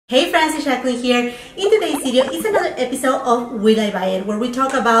Hey friends, it's Jackeline here. In today's video is another episode of Will I Buy It, where we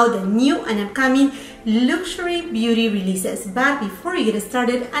talk about the new and upcoming luxury beauty releases. But before we get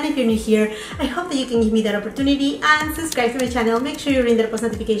started, and if you're new here, I hope that you can give me that opportunity and subscribe to my channel. Make sure you ring the post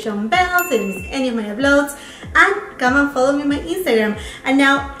notification bell so you don't miss any of my uploads, and come and follow me on my Instagram. And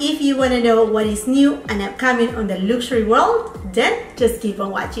now, if you want to know what is new and upcoming on the luxury world, then just keep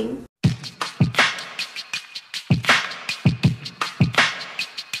on watching.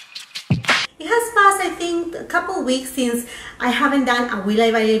 I think a couple weeks since I haven't done a Will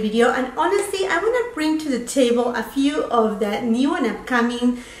I Buy It video, and honestly I want to bring to the table a few of the new and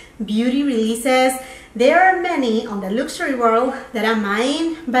upcoming beauty releases. There are many on the luxury world that I'm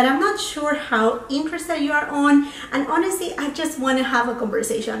eyeing, but I'm not sure how interested you are on, and honestly I just want to have a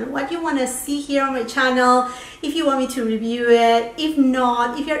conversation. What you want to see here on my channel, if you want me to review it, if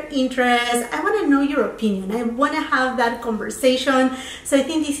not, if you're interested, I want to know your opinion. I want to have that conversation, so I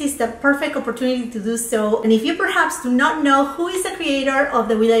think this is the perfect opportunity to do so. And if you perhaps do not know who is the creator of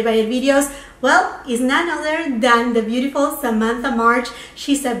the Will I Buy It videos, well, it's none other than the beautiful Samantha March.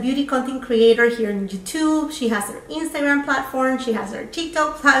 She's a beauty content creator here on YouTube. She has her Instagram platform, she has her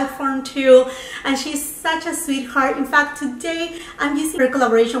TikTok platform too, and she's such a sweetheart. In fact, today I'm using her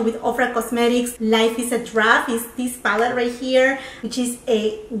collaboration with Ofra Cosmetics. Life is a Draft is this palette right here, which is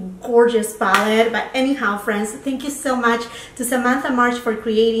a gorgeous palette. But anyhow, friends, thank you so much to Samantha March for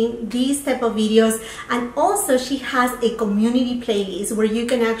creating these type of videos. And also she has a community playlist where you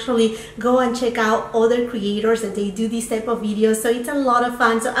can actually go and check out other creators that they do these type of videos, so it's a lot of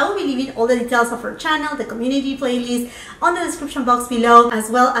fun. So I will be leaving all the details of her channel, the community playlist, on the description box below,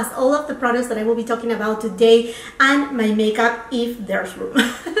 as well as all of the products that I will be talking about today, and my makeup if there's room.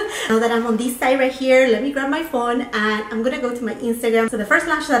 Now that I'm on this side right here, let me grab my phone and I'm gonna go to my Instagram. So the first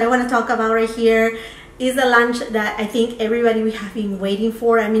launch that I want to talk about right here is the launch that I think everybody we have been waiting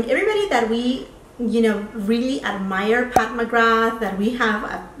for. I mean, everybody that we really admire Pat McGrath, that we have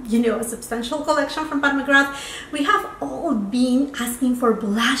a substantial collection from Pat McGrath. We have all been asking for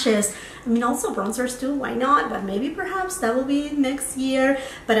blushes. I mean, also bronzers too, why not? But maybe perhaps that will be next year.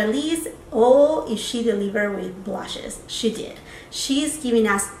 But at least, oh, if she delivered with blushes. She did. She's giving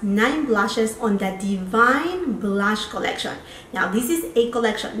us 9 blushes on the Divine Blush collection. Now, this is a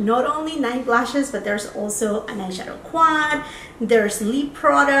collection, not only 9 blushes, but there's also an eyeshadow quad, there's lip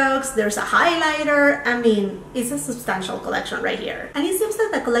products, there's a highlighter. I mean, it's a substantial collection right here. And it seems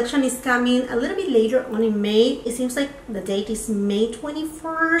like the collection is coming a little bit later on in May. It seems like the date is May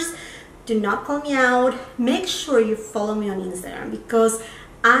 21st. Do not call me out. Make sure you follow me on Instagram, because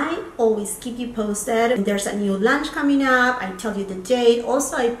I always keep you posted. And there's a new launch coming up. I tell you the date.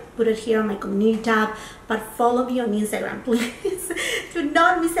 Also, I put it here on my community tab. But follow me on Instagram, please. Do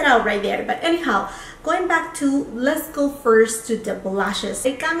not miss it out right there. But anyhow, going back to, let's go first to the blushes.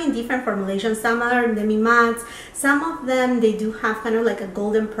 They come in different formulations. Some are demi-mattes. Some of them, they do have kind of like a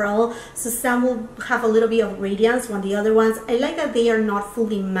golden pearl. So some will have a little bit of radiance, while the other ones, I like that they are not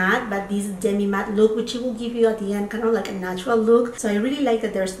fully matte, but this demi-matte look, which it will give you at the end kind of like a natural look. So I really like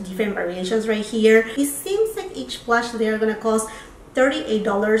that there's different variations right here. It seems like each blush, they are gonna cost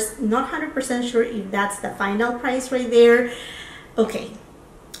 $38. Not 100% sure if that's the final price right there. Okay,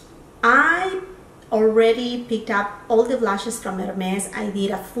 I already picked up all the blushes from Hermes. I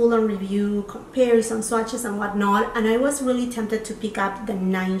did a full-on review, comparison, swatches and whatnot, and I was really tempted to pick up the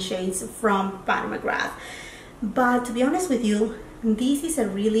 9 shades from Pat McGrath. But to be honest with you, this is a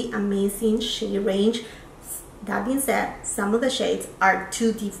really amazing shade range. That being said, some of the shades are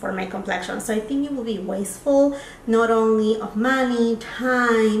too deep for my complexion, so I think it will be wasteful, not only of money,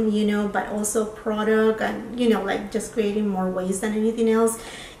 time, but also product, and like just creating more waste than anything else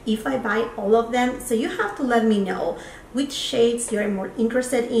if I buy all of them. So you have to let me know which shades you're more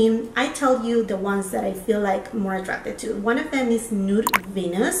interested in. I tell you the ones that I feel like more attracted to. One of them is Nude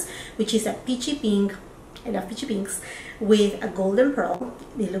Venus, which is a peachy pink. I love peachy pinks with a golden pearl.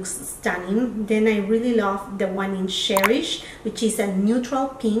 It looks stunning. Then I really love the one in Cherish, which is a neutral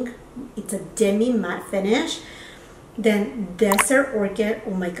pink. It's a demi matte finish. Then Desert Orchid.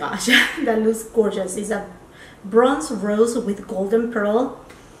 Oh my gosh, that looks gorgeous. It's a bronze rose with golden pearl.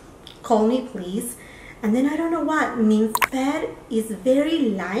 Call Me Please. And then I don't know what, Nymphed is very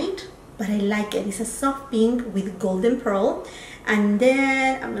light, but I like it. It's a soft pink with golden pearl. And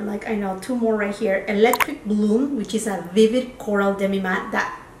then I know 2 more right here. Electric Bloom, which is a vivid coral demi matte.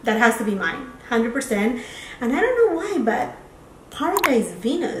 That has to be mine, 100%. And I don't know why, but Paradise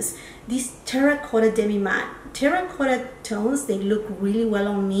Venus, this terracotta demi matte. Terracotta tones, they look really well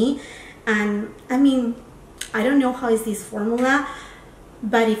on me. And I mean, I don't know how is this formula,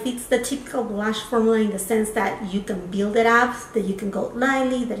 but if it's the typical blush formula in the sense that you can build it up, that you can go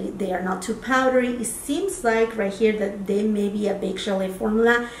lightly, that they are not too powdery, it seems like right here that they may be a Bake Chalet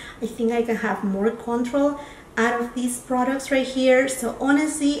formula. I think I can have more control out of these products right here. So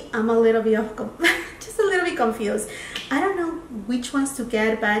honestly, I'm a little bit just a little bit confused. I don't know which ones to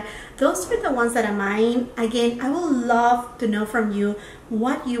get, but those are the ones that I'm eyeing. Again, I would love to know from you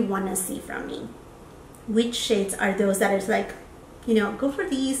what you want to see from me. Which shades are those that is like, you know, go for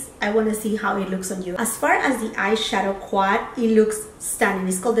these. I want to see how it looks on you. As far as the eyeshadow quad, it looks stunning.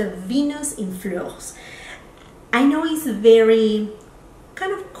 It's called the Venus in Fleurs. I know it's very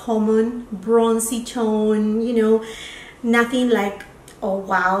kind of common bronzy tone, you know, nothing like, oh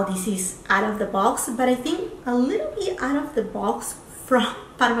wow, this is out of the box, but I think a little bit out of the box from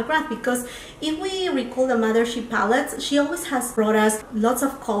McGrath, because if we recall the Mothership palettes, she always has brought us lots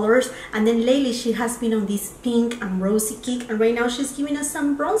of colors, and then lately she has been on this pink and rosy kick, and right now she's giving us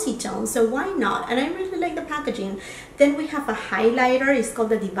some bronzy tones, so why not? And I really like the packaging. Then we have a highlighter. It's called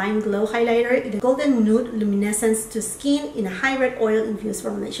the Divine Glow highlighter, the golden nude luminescence to skin in a hybrid oil infused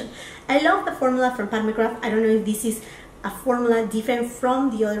formulation. I love the formula from Pat McGrath. I don't know if this is a formula different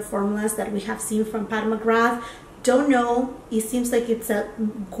from the other formulas that we have seen from Pat McGrath. Don't know. It seems like it's a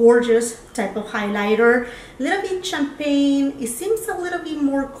gorgeous type of highlighter, a little bit champagne. It seems a little bit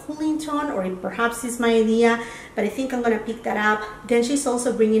more cooling tone, or it perhaps is my idea, but I think I'm gonna pick that up. Then she's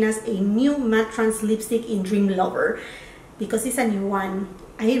also bringing us a new matte trans lipstick in Dream Lover, because it's a new one.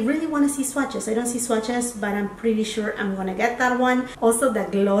 I really want to see swatches. I don't see swatches, but I'm pretty sure I'm gonna get that one. Also the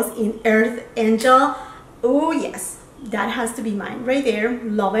gloss in Earth Angel. Oh yes, that has to be mine right there.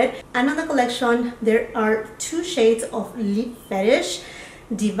 Love it. And on the collection there are two shades of Lip Fetish,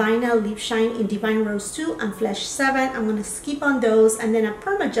 Divina Lip Shine in Divine Rose 2 and Flesh 7. I'm gonna skip on those, and then a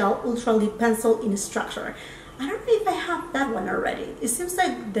Permagel Ultra Lip Pencil in Structure. I don't know if I have that one already. It seems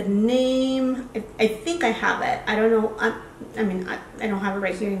like the name, I think I have it. I don't know. I mean, I don't have it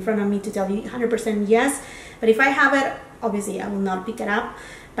right here in front of me to tell you 100% yes, but if I have it, obviously I will not pick it up.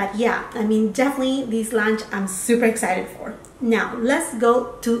 But yeah, I mean, definitely this launch I'm super excited for. Now let's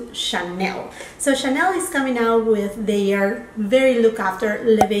go to Chanel. So Chanel is coming out with their very look after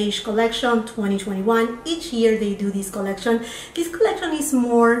Les Beiges collection 2021. Each year they do this collection. This collection is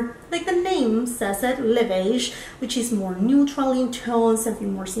more like the name says it, Les Beiges, which is more neutral in tone,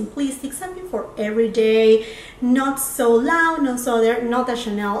 something more simplistic, something for everyday, not so loud, not so there. Not that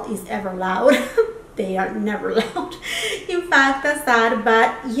Chanel is ever loud. They are never loud. In fact, that's that.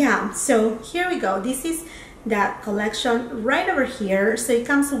 But yeah, so here we go. This is that collection right over here. So it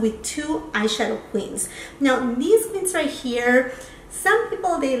comes with two eyeshadow queens. Now these queens right here, some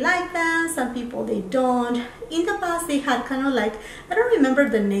people they like them, some people they don't. In the past they had kind of like, I don't remember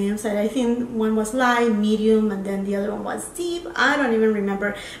the names. I think one was light, medium, and then the other one was deep. I don't even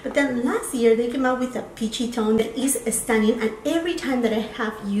remember. But then last year they came out with a peachy tone that is stunning, and every time that I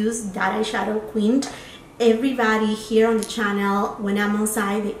have used that eyeshadow queen, everybody here on the channel, when I'm on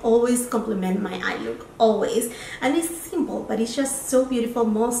site, they always compliment my eye look, always. And it's simple, but it's just so beautiful,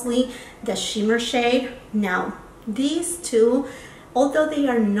 mostly the shimmer shade. Now these two, although they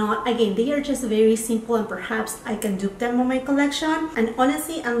are not, again, they are just very simple, and perhaps I can dupe them on my collection. And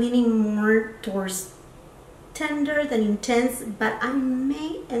honestly, I'm leaning more towards tender than intense, but I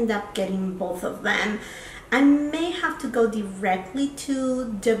may end up getting both of them. I may have to go directly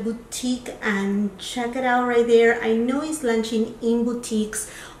to the boutique and check it out right there. I know it's launching in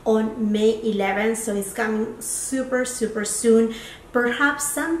boutiques on May 11th, so it's coming super soon. Perhaps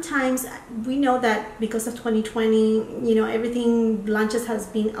sometimes, we know that because of 2020, you know, everything launches has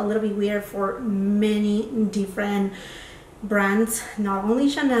been a little bit weird for many different brands, not only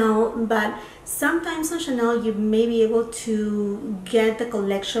Chanel, but sometimes on Chanel you may be able to get the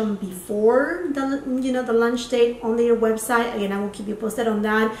collection before the, you know, the launch date on their website. Again, I will keep you posted on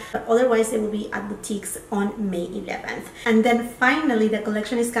that, but otherwise they will be at boutiques on May 11th. And then finally the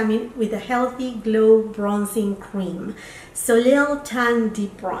collection is coming with a Healthy Glow Bronzing Cream, Soleil Tan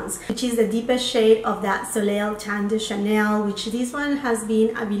Deep Bronze, which is the deepest shade of that Soleil Tan de Chanel, which this one has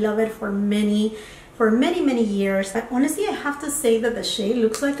been a beloved for many years. But honestly, I have to say that the shade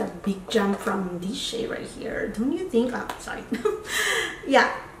looks like a big jump from this shade right here. Don't you think? Oh, sorry.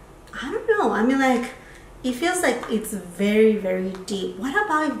 Yeah, I don't know. I mean, like, it feels like it's very deep. What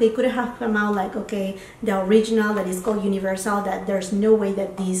about if they could have come out like, okay, the original that is called Universal, that there's no way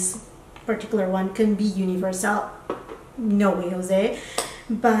that this particular one can be universal. No way, Jose.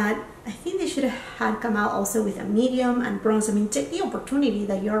 But I think they should have had come out also with a medium and bronze. I mean, take the opportunity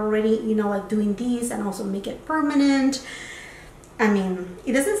that you're already, you know, like doing these, and also make it permanent. I mean,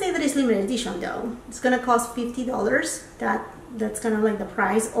 it doesn't say that it's limited edition though. It's gonna cost $50. That that's kind of like the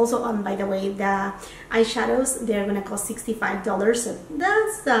price. Also, by the way, the eyeshadows, they're gonna cost $65, so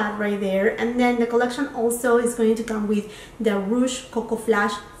that's that right there. And then the collection also is going to come with the Rouge Coco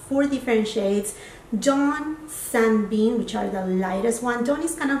Flash, 4 different shades, Dawn, Sunbeam, which are the lightest one. Dawn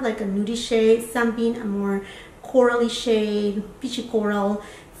is kind of like a nudie shade, Sunbeam a more corally shade, peachy coral,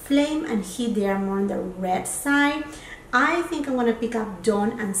 Flame and Heat, they are more on the red side. I think I'm gonna pick up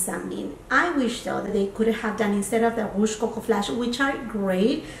Dawn and Sunbeam. I wish though that they could have done, instead of the Rouge Coco Flash, which are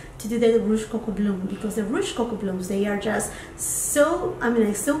great, to do the Rouge Coco Bloom, because the Rouge Coco Blooms, they are just so, I mean,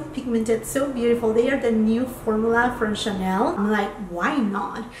 like, so pigmented, so beautiful. They are the new formula from Chanel. I'm like, why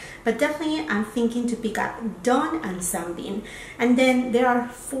not? But definitely I'm thinking to pick up Dawn and Sunbeam. And then there are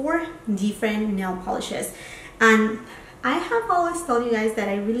 4 different nail polishes, and I have always told you guys that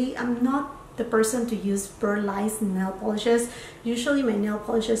I really am not the person to use pearlized nail polishes. Usually my nail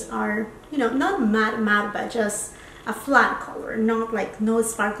polishes are, you know, not matte, but just a flat color, not like no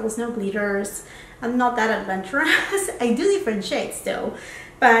sparkles, no glitters. I'm not that adventurous. I do different shades though,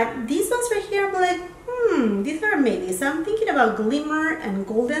 but these ones right here, I'm like, these are maybe. So I'm thinking about Glimmer and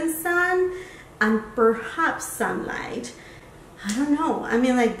Golden Sun and perhaps Sunlight. I don't know. I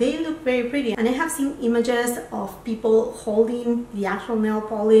mean, like, they look very pretty, and I have seen images of people holding the actual nail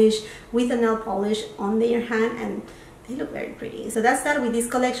polish with a nail polish on their hand, and they look very pretty. So that's that with this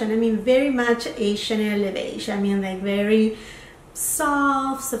collection. I mean, very much a Chanel beige. I mean, like, very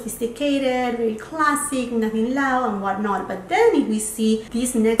soft, sophisticated, very classic, nothing loud and whatnot. But then if we see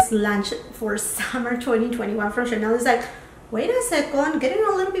this next launch for summer 2021 from Chanel, it's like, wait a second, getting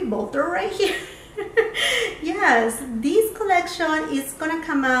a little bit bolder right here. Yes, this collection is gonna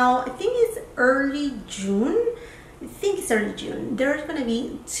come out, I think it's early June. There's gonna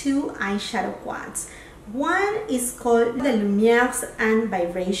be 2 eyeshadow quads. One is called the Lumières and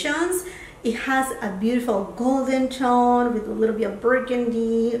Vibrations. It has a beautiful golden tone with a little bit of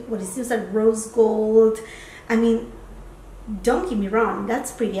burgundy, what it seems like rose gold. I mean, don't get me wrong,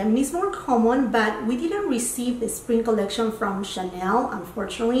 that's pretty. I mean, it's more common, but we didn't receive the spring collection from Chanel,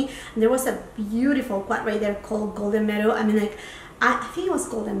 unfortunately. And there was a beautiful quad right there called Golden Meadow. I mean, like, I think it was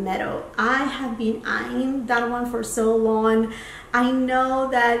Golden Meadow. I have been eyeing that one for so long. I know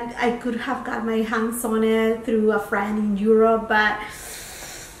that I could have got my hands on it through a friend in Europe, but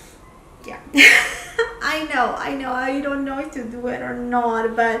yeah. I know, I don't know if to do it or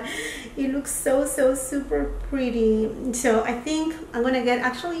not, but it looks so super pretty. So I think I'm gonna get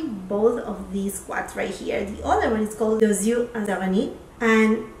actually both of these quads right here. The other one is called Les Yeux Endormis,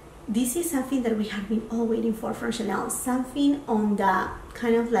 and this is something that we have been all waiting for from Chanel, something on the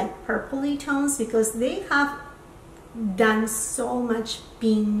kind of like purpley tones, because they have done so much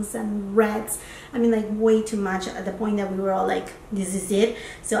pinks and reds. I mean, like, way too much, at the point that we were all like, this is it.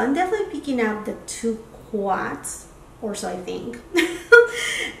 So I'm definitely picking up the 2 quads, or so I think.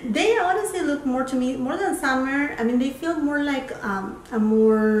 They honestly look more to me, more than summer. I mean, they feel more like a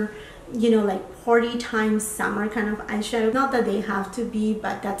more, you know, like party time summer kind of eyeshadow. Not that they have to be,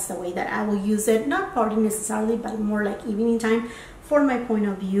 but that's the way that I will use it. Not party necessarily, but more like evening time for my point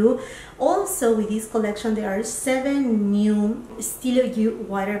of view. Also with this collection, there are 7 new Stylo U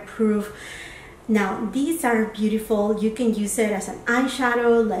waterproof. Now these are beautiful. You can use it as an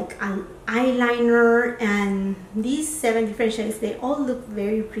eyeshadow, like an eyeliner, and these 7 different shades, they all look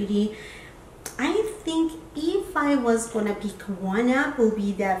very pretty. I think if I was gonna pick one up, will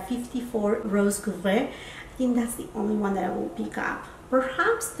be the 54 Rose Gold. I think that's the only one that I will pick up.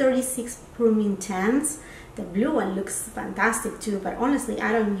 Perhaps 36 Prum Intense. The blue one looks fantastic too, but honestly,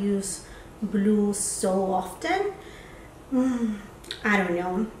 I don't use blue so often. I don't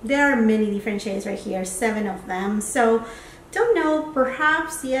know. There are many different shades right here, 7 of them. So don't know,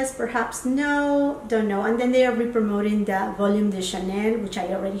 perhaps yes, perhaps no, don't know. And then they are re-promoting the Volume de Chanel, which I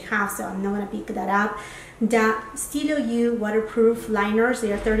already have, so I'm not gonna pick that up. The Stylo U waterproof liners,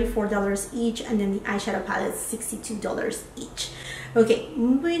 they are $34 each, and then the eyeshadow palettes, $62 each. Okay,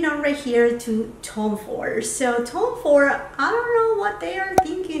 moving on right here to Tom Ford. So Tom Ford, I don't know what they are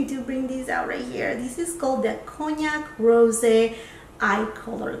thinking to bring these out right here. This is called the Cognac Rose Eye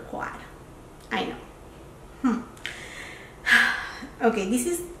Color Quad. I know. Okay, this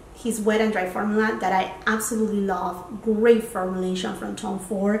is his wet and dry formula that I absolutely love. Great formulation from Tom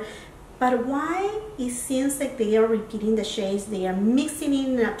Ford. But why it seems like they are repeating the shades, they are mixing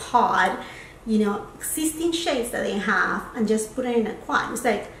in a pod, you know, existing shades that they have, and just putting in a quad. It's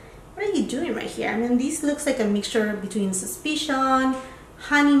like, what are you doing right here? I mean, this looks like a mixture between Suspicion,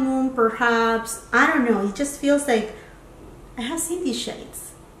 Honeymoon perhaps. I don't know, it just feels like I have seen these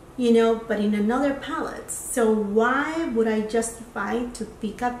shades, you know, but in another palette. So why would I justify to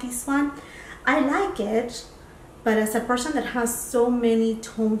pick up this one? I like it, but as a person that has so many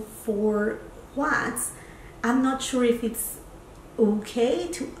tone 4 quads, I'm not sure if it's okay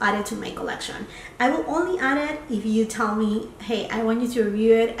to add it to my collection. I will only add it if you tell me, hey, I want you to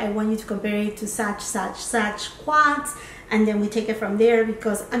review it, I want you to compare it to such quads, and then we take it from there,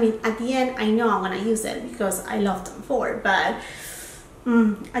 because I mean, at the end, I know I'm gonna use it because I love tone 4, but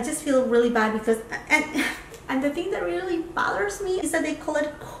I just feel really bad because, and the thing that really bothers me is that they call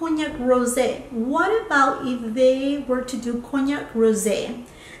it Cognac Rosé. What about if they were to do Cognac Rosé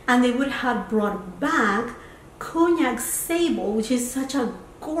and they would have brought back Cognac Sable, which is such a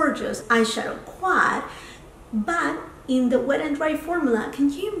gorgeous eyeshadow quad, but in the wet and dry formula?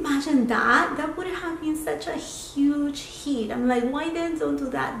 Can you imagine that? That would have been such a huge hit. I'm like, why then don't do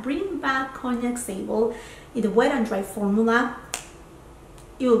that? Bring back Cognac Sable in the wet and dry formula.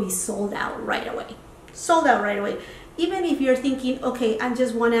 It will be sold out right away. Sold out right away. Even if you're thinking, okay, I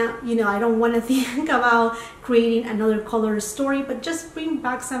just wanna, you know, I don't wanna think about creating another color story, but just bring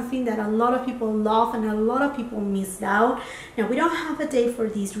back something that a lot of people love and a lot of people missed out. Now, we don't have a date for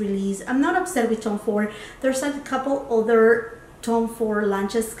this release. I'm not upset with tone 4. There's a couple other tone 4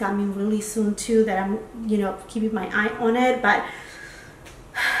 launches coming really soon too that I'm, you know, keeping my eye on it, but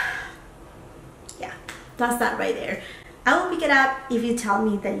yeah, that's that right there. I will pick it up if you tell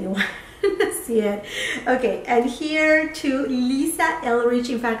me that you want to see it. Okay, and here to Lisa Eldridge.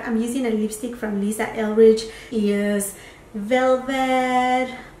 In fact, I'm using a lipstick from Lisa Eldridge. Is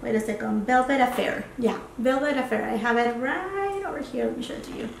Velvet, wait a second, Velvet Affair. Yeah, Velvet Affair. I have it right over here. Let me show it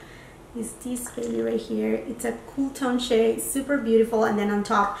to you. Is this baby right here. It's a cool tone shade, super beautiful. And then on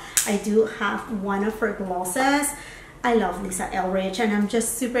top, I do have one of her glosses. I love Lisa Eldridge, and I'm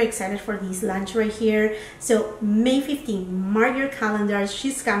just super excited for this launch right here. So May 15, mark your calendars.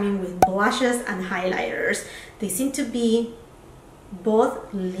 She's coming with blushes and highlighters. They seem to be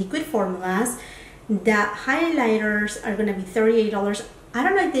both liquid formulas. The highlighters are gonna be $38. I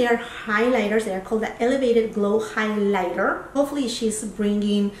don't know if they are highlighters. They are called the Elevated Glow Highlighter. Hopefully she's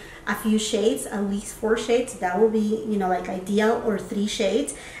bringing a few shades, at least 4 shades. That will be, you know, like ideal, or 3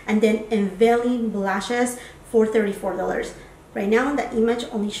 shades. And then Unveiling Blushes for $34. Right now the image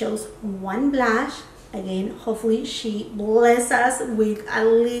only shows 1 blush. Again, hopefully she blesses us with at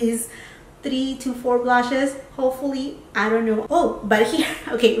least 3 to 4 blushes. Hopefully, I don't know. Oh, but here,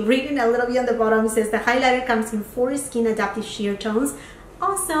 okay, reading a little bit on the bottom, it says the highlighter comes in 4 skin adaptive sheer tones.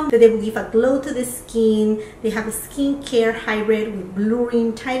 Awesome. That they will give a glow to the skin. They have a skincare hybrid with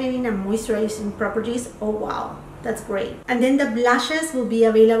blurring, tightening, and moisturizing properties. Oh wow, that's great. And then the blushes will be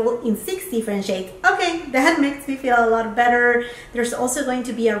available in 6 different shades. Okay, that makes me feel a lot better. There's also going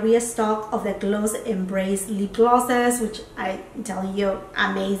to be a restock of the Gloss Embrace lip glosses, which I'm telling you,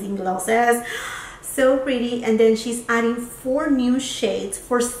 amazing glosses. So pretty. And then she's adding 4 new shades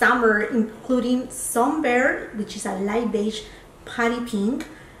for summer, including Somber, which is a light beige patty pink,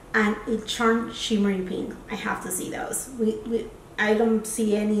 and a charm shimmery pink. I have to see those. I don't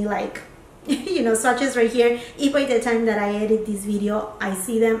see any, like, you know, swatches right here. If by the time that I edit this video I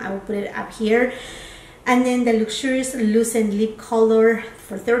see them, I will put it up here. And then the Luxurious Lucent Lip Color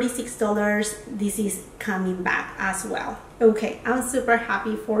for $36. This is coming back as well. Okay, I'm super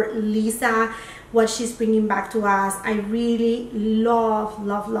happy for Lisa, what she's bringing back to us. I really love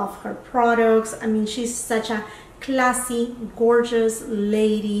her products. I mean, she's such a classy, gorgeous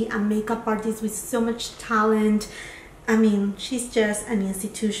lady, a makeup artist with so much talent. I mean, she's just an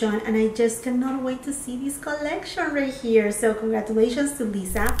institution, and I just cannot wait to see this collection right here. So congratulations to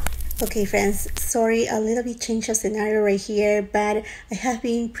Lisa. Okay friends, sorry, a little bit change of scenario right here, but I have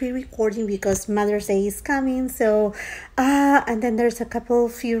been pre-recording because Mother's Day is coming. So and then there's a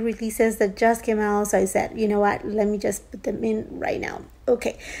few releases that just came out, so I said, you know what, let me just put them in right now.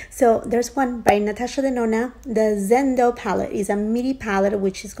 Okay, so there's one by Natasha Denona. The Zendo palette is a midi palette,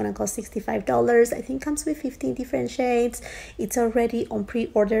 which is gonna cost $65. I think comes with 15 different shades. It's already on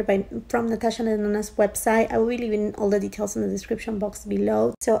pre-order from Natasha Denona's website. I will be leaving all the details in the description box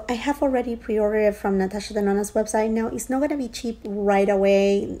below. So I have already pre-ordered from Natasha Denona's website. Now it's not gonna be cheap right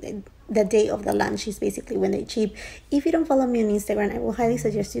away. The day of the launch is basically when they cheap. If you don't follow me on Instagram, I will highly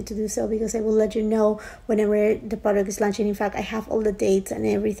suggest you to do so, because I will let you know whenever the product is launching. In fact, I have all the dates and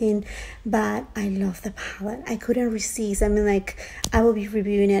everything, but I love the palette. I couldn't resist. I mean, like, I will be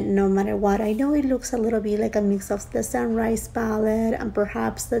reviewing it no matter what. I know it looks a little bit like a mix of the Sunrise palette and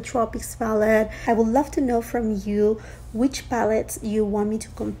perhaps the Tropics palette. I would love to know from you which palettes you want me to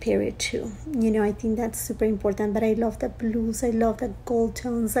compare it to. You know, I think that's super important. But I love the blues, I love the gold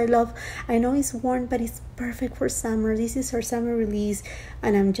tones, I know it's warm, but it's perfect for summer. This is her summer release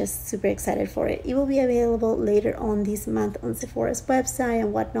and I'm just super excited for it. It will be available later on this month on Sephora's website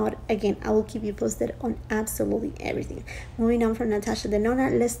and whatnot. Again, I will keep you posted on absolutely everything. Moving on from Natasha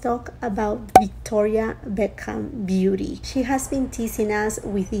Denona, let's talk about Victoria Beckham Beauty. She has been teasing us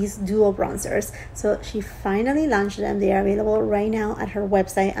with these duo bronzers, so she finally launched them. They are available right now at her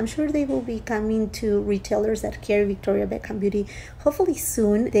website. I'm sure they will be coming to retailers that carry Victoria Beckham Beauty hopefully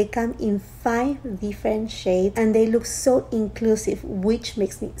soon. They come in 5 different shades and they look so inclusive, which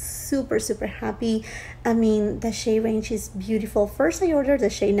makes me super happy. I mean, the shade range is beautiful. First I ordered the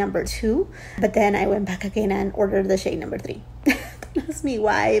shade number 2, but then I went back again and ordered the shade number 3. Don't ask me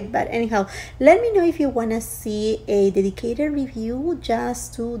why, but anyhow, let me know if you want to see a dedicated review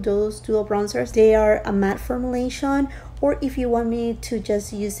just to those duo bronzers. They are a matte formulation, or if you want me to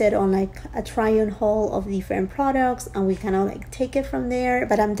just use it on like a try on haul of different products and we kind of like take it from there.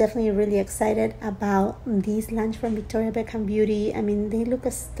 But I'm definitely really excited about this launch from Victoria Beckham Beauty. I mean, they look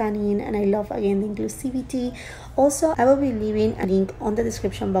stunning and I love again the inclusivity. Also, I will be leaving a link on the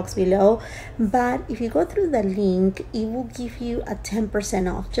description box below, but if you go through the link, it will give you a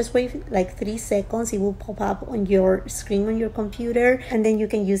 10% off. Just wait like 3 seconds, it will pop up on your screen on your computer, and then you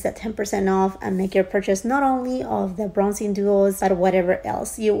can use that 10% off and make your purchase not only of the bronzing duos but whatever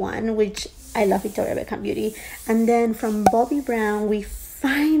else you want, which I love Victoria Beckham Beauty. And then from Bobbi Brown, we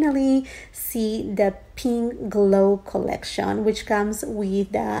finally see the Pink Glow collection, which comes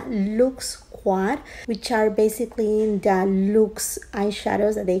with the Luxe Quad, which are basically the Luxe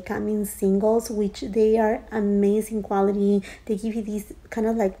eyeshadows that they come in singles, which they are amazing quality. They give you this kind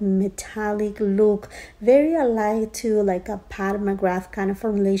of like metallic look, very alike to like a Pat McGrath kind of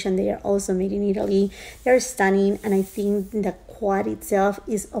formulation. They are also made in Italy. They're stunning, and I think the quad itself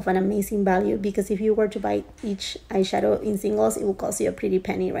is of an amazing value, because if you were to buy each eyeshadow in singles, it will cost you a pretty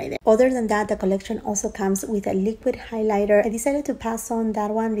penny right there. Other than that, the collection also comes with a liquid highlighter. I decided to pass on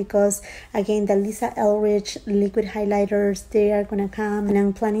that one because again, the Lisa Eldridge liquid highlighters, they are gonna come and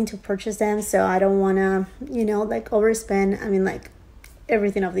I'm planning to purchase them, so I don't wanna, you know, like overspend. I mean, like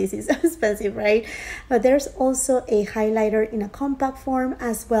everything of this is expensive, right? But there's also a highlighter in a compact form,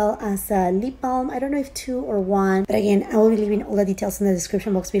 as well as a lip balm. I don't know if 2 or 1, but again, I will be leaving all the details in the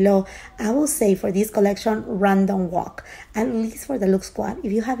description box below. I will say for this collection, random walk, at least for the Luxe Quad.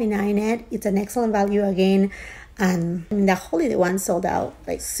 If you have been eyeing it, it's an excellent value again. And the holiday one sold out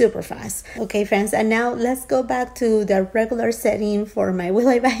like super fast. Okay friends, and now let's go back to the regular setting for my Will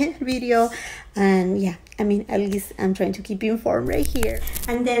I Buy It video. And yeah, I mean, at least I'm trying to keep you informed right here.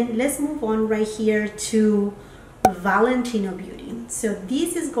 And then let's move on right here to Valentino Beauty. So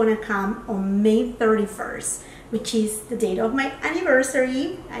this is gonna come on May 31st, which is the date of my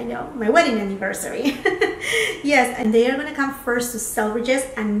anniversary. I know, my wedding anniversary. Yes, and they are gonna come first to Selfridges,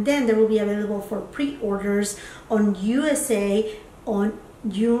 and then they will be available for pre-orders on USA on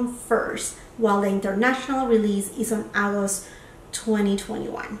June 1st, while the international release is on August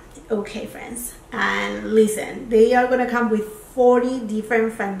 2021. Okay friends, and listen, they are gonna come with 40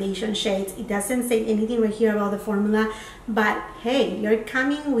 different foundation shades. It doesn't say anything right here about the formula, but hey, you're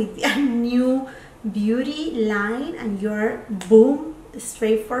coming with a new beauty line and you're boom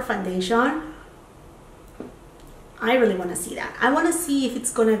straight for foundation. I really want to see that. I want to see if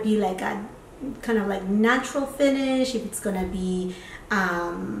it's gonna be like a kind of like natural finish, if it's gonna be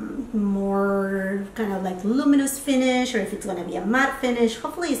more kind of like luminous finish, or if it's gonna be a matte finish.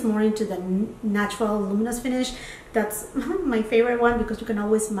 Hopefully it's more into the natural luminous finish. That's my favorite one, because you can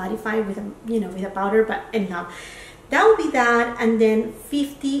always modify with a, you know, with a powder. But anyhow, that would be that. And then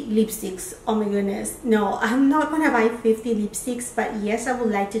 50 lipsticks. Oh my goodness, no, I'm not gonna buy 50 lipsticks, but yes, I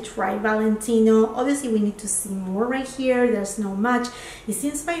would like to try Valentino. Obviously we need to see more right here. There's not much. It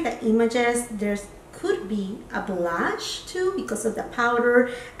seems by the images there's could be a blush too, because of the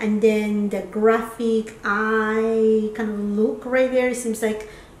powder, and then the graphic eye kind of look right there. It seems like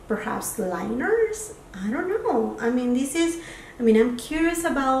perhaps liners. I don't know. I mean, this is, I mean, I'm curious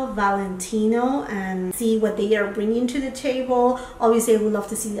about Valentino and see what they are bringing to the table. Obviously, I would love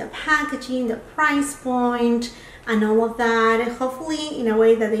to see the packaging, the price point, and all of that. Hopefully in a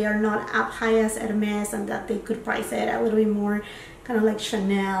way that they are not up high as Hermes, and that they could price it a little bit more kind of like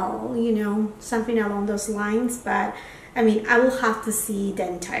Chanel, you know, something along those lines. But I mean, I will have to see the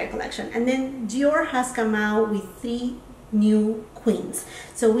entire collection. And then Dior has come out with 3 new queens.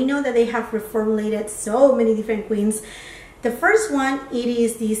 So we know that they have reformulated so many different queens. The first one, it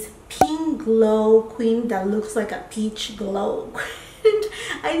is this Pink Glow queen that looks like a peach glow.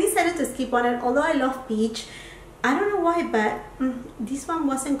 I decided to skip on it, although I love peach. I don't know why, but this one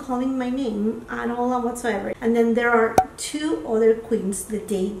wasn't calling my name at all whatsoever. And then there are 2 other queens that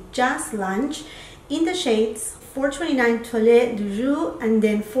they just launched in the shades 429 Toilette du Jour and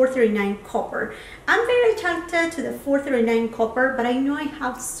then 439 Copper. I'm very attracted to the 439 Copper, but I know I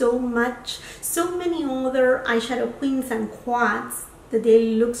have so many other eyeshadow queens and quads that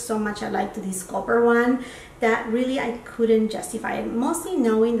they look so much alike to this Copper one that really I couldn't justify it. Mostly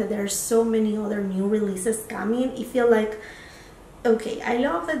knowing that there are so many other new releases coming, it feels like, okay, I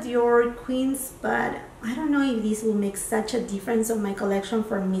love the Dior queens, but I don't know if this will make such a difference on my collection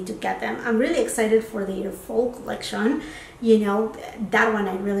for me to get them. I'm really excited for their fall collection. You know, that one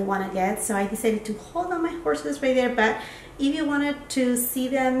I really want to get. So I decided to hold on my horses right there. But if you wanted to see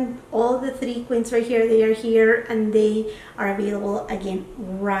them, all the three queens right here, they are here and they are available again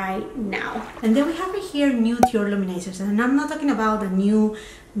right now. And then we have right here new Dior luminizers. And I'm not talking about the new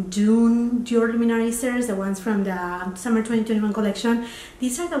June Dior luminizers, the ones from the summer 2021 collection.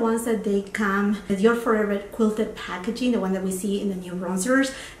 These are the ones that they come, the Dior Forever quilted packaging, the one that we see in the new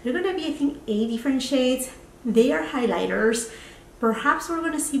bronzers. They're gonna be, I think, 8 different shades. They are highlighters. Perhaps we're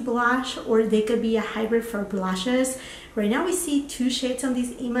gonna see blush, or they could be a hybrid for blushes. Right now we see 2 shades on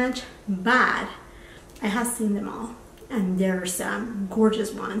this image, but I have seen them all. And there are some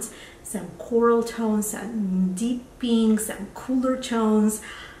gorgeous ones, some coral tones, some deep pinks, some cooler tones,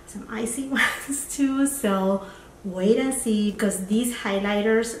 some icy ones too. So wait and see, because these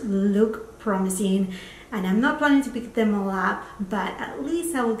highlighters look promising, and I'm not planning to pick them all up, but at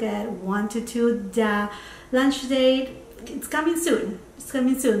least I will get 1 to 2. The launch date, it's coming soon. It's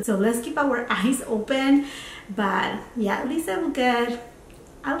coming soon. So let's keep our eyes open. But yeah, at least I will get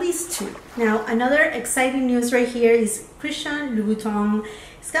at least 2. Now, another exciting news right here is Christian Louboutin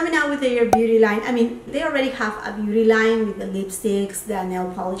is coming out with their beauty line. I mean, they already have a beauty line with the lipsticks, the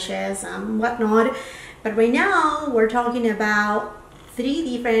nail polishes, and whatnot. But right now, we're talking about 3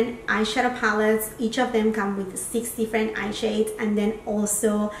 different eyeshadow palettes. Each of them come with 6 different eye shades, and then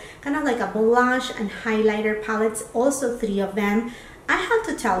also kind of like a blush and highlighter palettes, also 3 of them. I have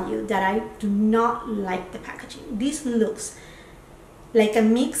to tell you that I do not like the packaging. This looks like a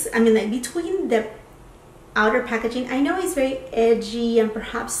mix, I mean, like between the outer packaging, I know it's very edgy and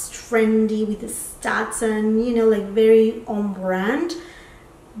perhaps trendy with the stats and, you know, like very on brand,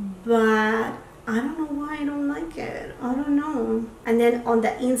 but I don't know why I don't like it. I don't know. And then on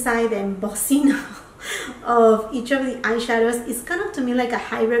the inside, the embossing of each of the eyeshadows is kind of to me like a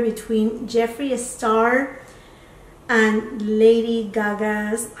hybrid between Jeffree Star and Lady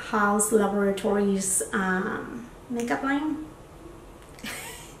Gaga's House Laboratories makeup line.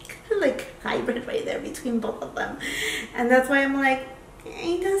 Like hybrid right there between both of them, and that's why I'm like,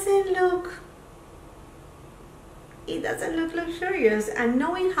 it doesn't look luxurious. And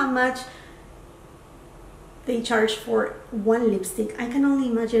knowing how much they charge for one lipstick, I can only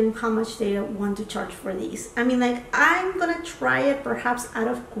imagine how much they want to charge for these. I mean, like, I'm gonna try it perhaps out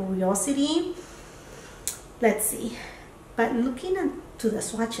of curiosity. Let's see. But looking into the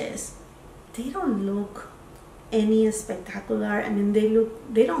swatches, they don't look any spectacular. I mean,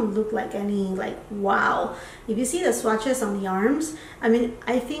 they don't look like any, like, wow. If you see the swatches on the arms, I mean,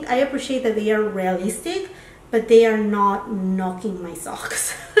 I think I appreciate that they are realistic, but they are not knocking my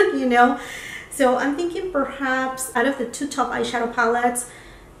socks, you know. So I'm thinking perhaps out of the 2 top eyeshadow palettes,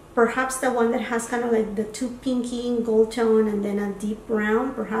 perhaps the one that has kind of like the 2 pinky gold tone and then a deep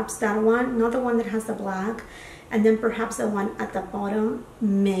brown, perhaps that one, not the one that has the black, and then perhaps the one at the bottom,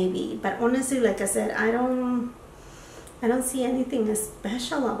 maybe. But honestly, like I said, I don't see anything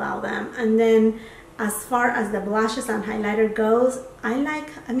special about them. And then as far as the blushes and highlighter goes, I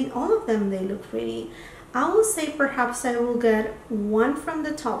mean, all of them, they look pretty. I will say perhaps I will get one from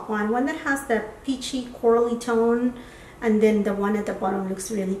the top one that has the peachy corally tone, and then the one at the bottom looks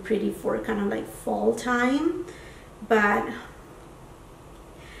really pretty for kind of like fall time. But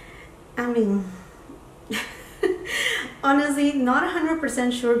I mean, honestly, not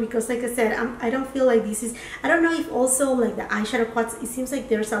 100% sure, because like I said, I don't feel like this is, I don't know if also like the eyeshadow pots, it seems like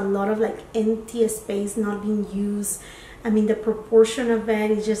there's a lot of like empty space not being used. I mean, the proportion of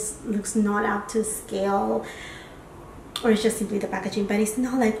it just looks not up to scale, or it's just simply the packaging, but it's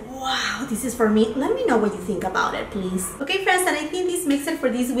not like, wow, this is for me. Let me know what you think about it, please. Okay, friends, and I think this makes it for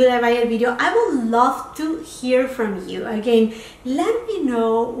this Will I Buy It video. I would love to hear from you. Again, let me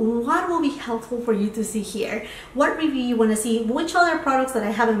know what will be helpful for you to see here. What review you want to see, which other products that I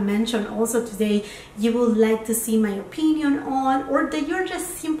haven't mentioned also today you would like to see my opinion on, or that you're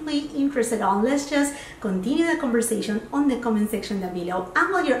just simply interested on. Let's just continue the conversation on the comment section down below.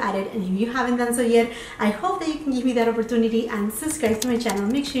 And while you're at it, and if you haven't done so yet, I hope that you can give me that opportunity opportunity and subscribe to my channel.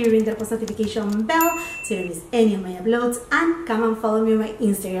 Make sure you ring the post notification bell so you don't miss any of my uploads, and come and follow me on my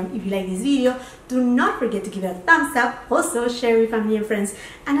Instagram. If you like this video, do not forget to give it a thumbs up. Also share with family and friends,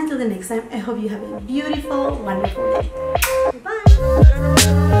 and until the next time, I hope you have a beautiful, wonderful day.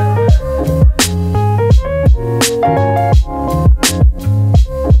 Bye.